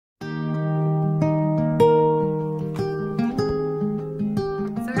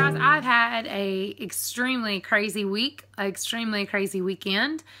had a extremely crazy week, extremely crazy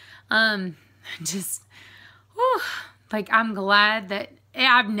weekend. Just, whew, like, I'm glad that,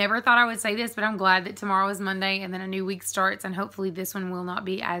 I've never thought I would say this, but I'm glad that tomorrow is Monday and then a new week starts, and hopefully this one will not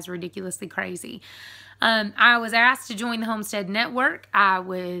be as ridiculously crazy. I was asked to join the Homestead Network. I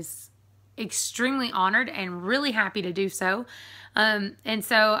was extremely honored and really happy to do so. And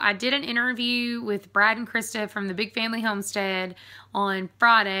so I did an interview with Brad and Krista from the Big Family Homestead on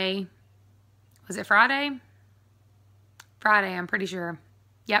Friday. Was it Friday? Friday, I'm pretty sure.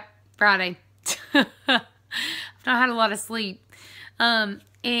 Yep, Friday. I've not had a lot of sleep.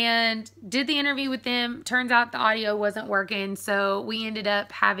 And did the interview with them. Turns out the audio wasn't working, so we ended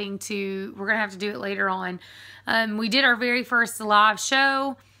up having to, we're going to have to do it later on. We did our very first live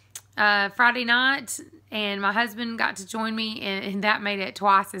show Friday night, and my husband got to join me, and that made it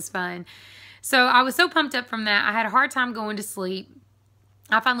twice as fun. So I was so pumped up from that. I had a hard time going to sleep.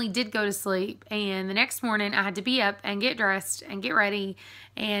 I finally did go to sleep, and the next morning I had to be up and get dressed and get ready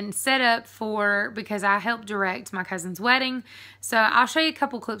and set up for, because I helped direct my cousin's wedding. So I'll show you a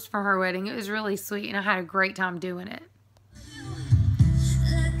couple clips from her wedding. It was really sweet, and I had a great time doing it.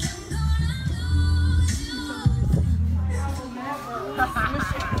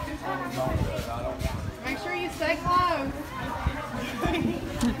 Make sure you stay close.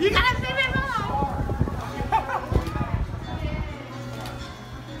 You gotta see me more.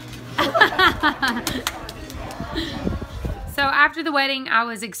 So after the wedding, I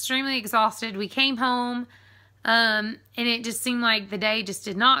was extremely exhausted. We came home, and it just seemed like the day just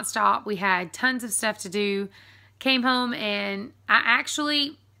did not stop. We had tons of stuff to do. Came home, and I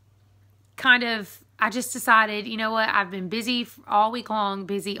actually I just decided, you know what, I've been busy all week long,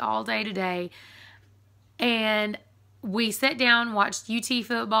 busy all day today. And we sat down, watched UT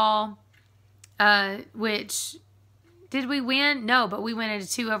football, which, did we win? No, but we went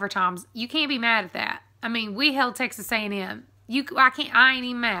into 2 overtimes. You can't be mad at that. I mean, we held Texas A&M. I ain't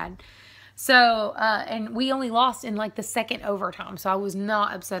even mad. So, and we only lost in like the 2nd overtime, so I was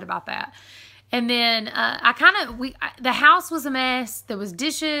not upset about that. And then the house was a mess. There was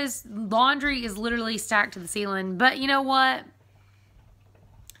dishes. Laundry is literally stacked to the ceiling. But you know what?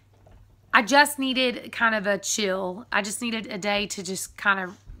 I just needed kind of a chill. I just needed a day to just kind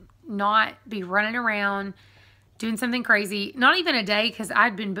of not be running around doing something crazy. Not even a day, because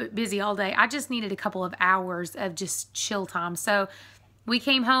I'd been busy all day. I just needed a couple of hours of just chill time. So we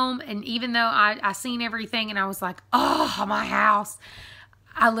came home, and even though I seen everything and I was like, oh, my house,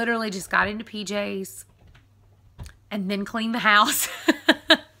 I literally just got into PJs and then cleaned the house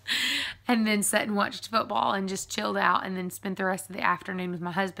and then sat and watched football and just chilled out, and then spent the rest of the afternoon with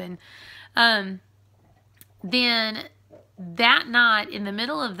my husband. Then that night, in the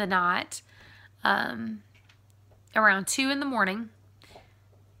middle of the night, around 2 in the morning,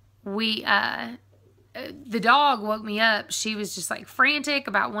 the dog woke me up. She was just like frantic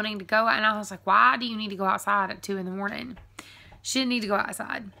about wanting to go out, and I was like, why do you need to go outside at 2 in the morning? She didn't need to go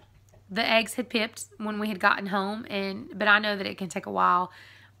outside. The eggs had pipped when we had gotten home, but I know that it can take a while.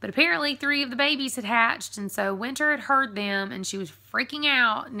 But apparently 3 of the babies had hatched, and so Winter had heard them, and she was freaking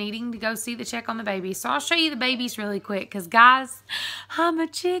out, needing to go check on the babies. So I'll show you the babies really quick, because guys, I'm a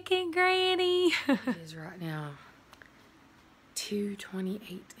chicken granny. It is right now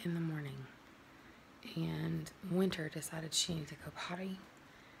 2:28 in the morning, and Winter decided she needed to go potty.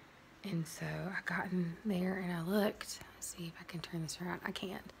 And so I got in there and I looked. Let's see if I can turn this around. I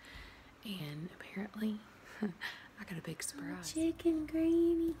can't. And apparently, I got a big surprise. Chicken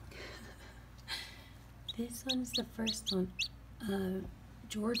granny. This one's the first one.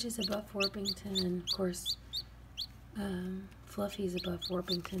 George is above Orpington. Of course, Fluffy's above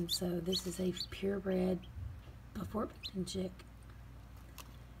Orpington. So this is a purebred above Orpington chick.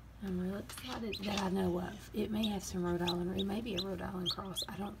 I'm real excited that I know of. It may have some Rhode Island, or it may be a Rhode Island cross.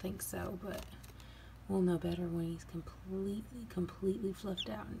 I don't think so, but we'll know better when he's completely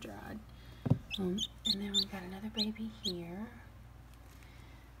fluffed out and dried. And then we got another baby here.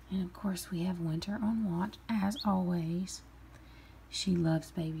 And of course we have Winter on watch, as always. She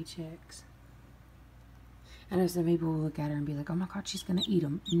loves baby chicks. I know some people will look at her and be like, oh my God, she's gonna eat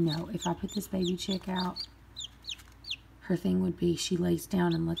them. No, if I put this baby chick out, her thing would be she lays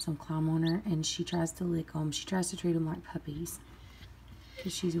down and lets them climb on her, and she tries to lick them. She tries to treat them like puppies,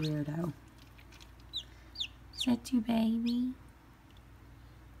 because she's a weirdo. Is that your baby?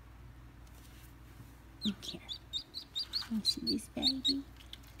 Okay. Let me see this baby.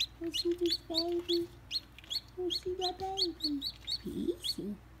 Let me see this baby. Let me see that baby. Be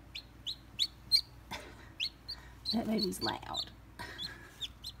easy. That baby's loud.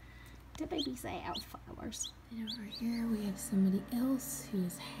 the babies out, flowers. And over here we have somebody else who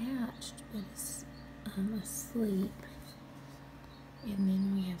is hatched but is asleep. And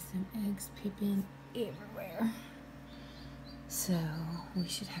then we have some eggs peeping everywhere. So we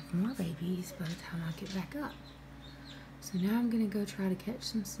should have more babies by the time I get back up. So now I'm gonna go try to catch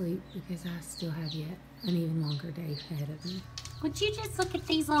some sleep because I still have yet an even longer day ahead of me. Would you just look at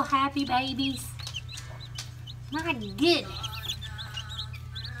these little happy babies? My goodness.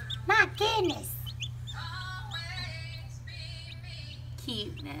 My goodness.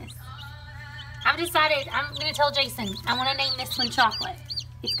 Cuteness. I've decided I'm gonna tell Jason I want to name this one Chocolate.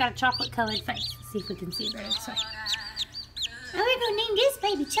 It's got a chocolate colored face. Let's see if we can see it better this way. I'm gonna name this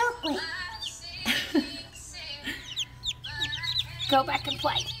baby Chocolate. Go back and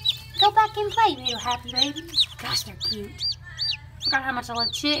play. Go back and play, little happy babies. Gosh, they're cute. Forgot how much I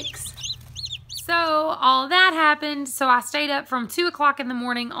love chicks. So all that happened. So I stayed up from 2 o'clock in the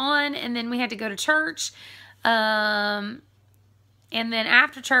morning on, and then we had to go to church. And then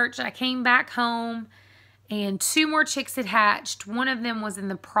after church, I came back home, and 2 more chicks had hatched. One of them was in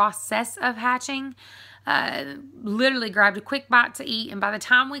the process of hatching. Literally grabbed a quick bite to eat, and by the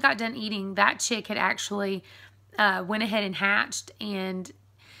time we got done eating, that chick had actually went ahead and hatched, and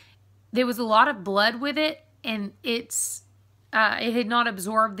there was a lot of blood with it, and it had not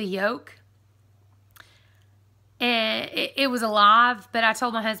absorbed the yolk. And it was alive, but I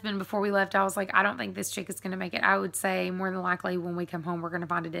told my husband before we left, I was like, I don't think this chick is going to make it. I would say more than likely when we come home, we're going to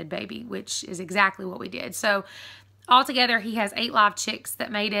find a dead baby, which is exactly what we did. So altogether, he has 8 live chicks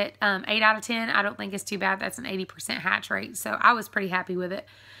that made it. 8 out of 10, I don't think it's too bad. That's an 80% hatch rate. So I was pretty happy with it.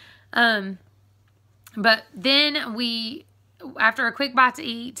 But then after a quick bite to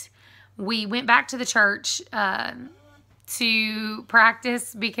eat, we went back to the church to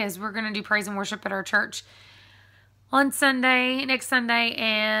practice because we're going to do praise and worship at our church on next Sunday,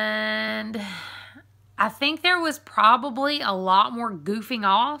 and I think there was probably a lot more goofing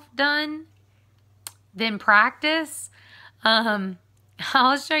off done than practice. I'll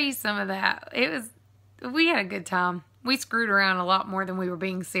show you some of that. We had a good time. We screwed around a lot more than we were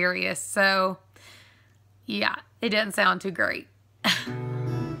being serious, so yeah, it doesn't sound too great. So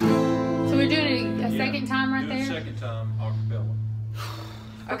we're doing a second time right there? Second time, acapella.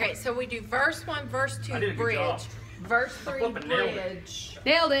 Okay, so we do verse 1, verse 2, bridge. Verse 3, bridge.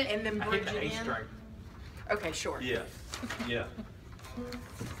 Nailed it. And then bridge it in. Strike. Okay, sure. Yeah, yeah.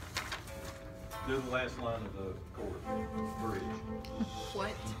 Do the last line of the chorus. Bridge.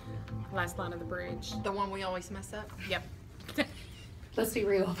 What? Last line of the bridge. The one we always mess up? Yep. Let's be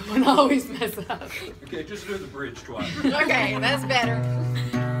real. The one I always mess up. Okay, just do the bridge twice. Okay, that's better.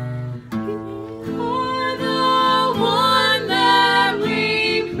 You're the one that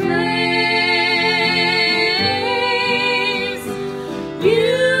we praise. You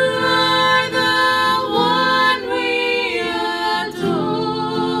are the one we adore.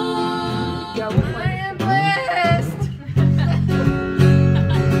 I am blessed.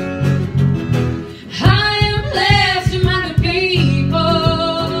 I am blessed among the people.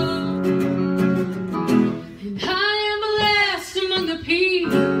 And I am blessed among the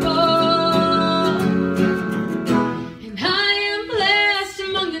people. And I am blessed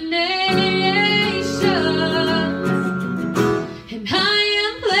among the nations. And I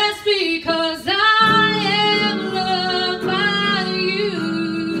am blessed because I am loved by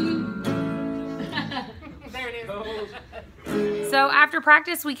you. There it is. So after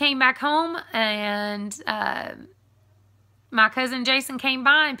practice, we came back home, and my cousin Jason came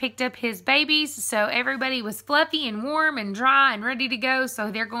by and picked up his babies. So everybody was fluffy and warm and dry and ready to go.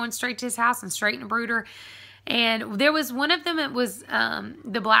 So they're going straight to his house and straight in a brooder. And there was one of them, it was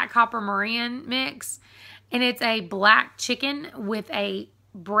the Black Copper Marin mix. And it's a black chicken with a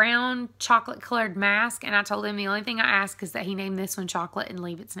brown chocolate colored mask. And I told him the only thing I ask is that he name this one Chocolate and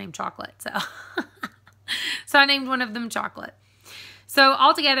leave its name Chocolate. So, so I named one of them Chocolate. So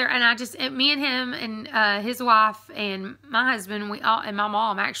all together, and me and him and his wife and my husband, and my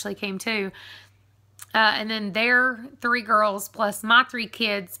mom actually came too. And then their 3 girls plus my 3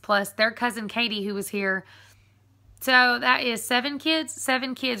 kids plus their cousin Katie who was here. So that is 7 kids.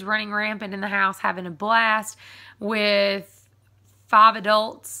 7 kids running rampant in the house, having a blast with 5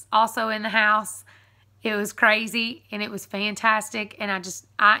 adults also in the house. It was crazy and it was fantastic. And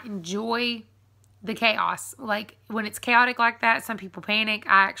I enjoy the chaos. Like when it's chaotic like that, some people panic.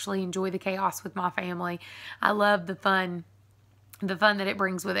 I actually enjoy the chaos with my family. I love the fun that it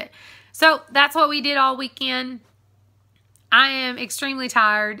brings with it. So that's what we did all weekend. I am extremely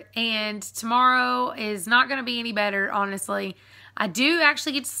tired, and tomorrow is not going to be any better, honestly. I do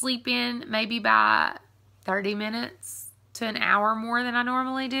actually get to sleep in maybe by 30 minutes to an hour more than I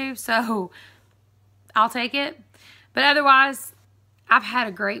normally do. So I'll take it. But otherwise, I've had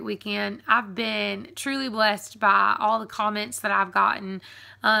a great weekend. I've been truly blessed by all the comments that I've gotten.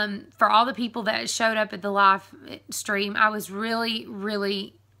 For all the people that showed up at the live stream, I was really,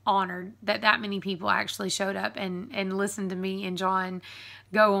 really honored that many people actually showed up and listened to me and John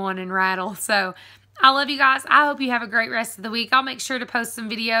go on and rattle. So I love you guys. I hope you have a great rest of the week. I'll make sure to post some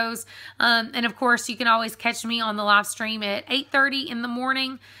videos. And of course, you can always catch me on the live stream at 8:30 in the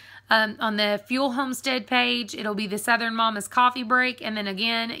morning. On the Fuel Homestead page, it'll be the Southern Mama's Coffee Break. And then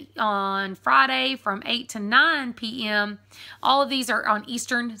again on Friday from 8 to 9 p.m. All of these are on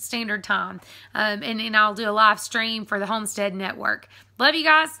Eastern Standard Time. And I'll do a live stream for the Homestead Network. Love you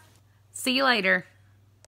guys. See you later.